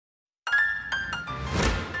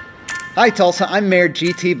Hi Tulsa, I'm Mayor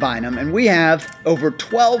G.T Bynum, and we have over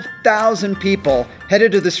 12,000 people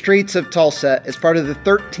headed to the streets of Tulsa as part of the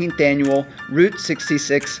 13th annual Route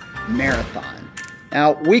 66 Marathon.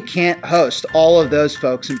 Now, we can't host all of those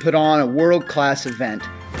folks and put on a world-class event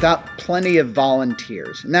without plenty of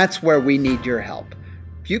volunteers, and that's where we need your help.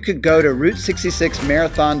 If you could go to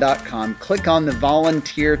route66marathon.com, click on the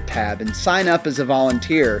volunteer tab and sign up as a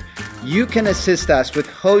volunteer, you can assist us with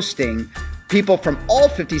hosting people from all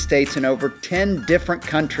 50 states and over 10 different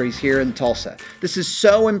countries here in Tulsa. This is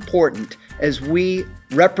so important as we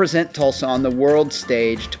represent Tulsa on the world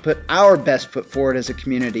stage to put our best foot forward as a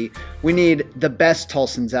community. We need the best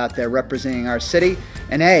Tulsans out there representing our city.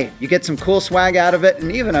 And hey, you get some cool swag out of it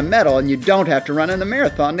and even a medal, and you don't have to run in the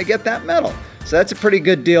marathon to get that medal. So that's a pretty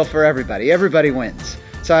good deal for everybody. Everybody wins.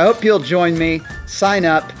 So I hope you'll join me, sign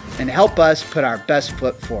up, and help us put our best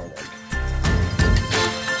foot forward.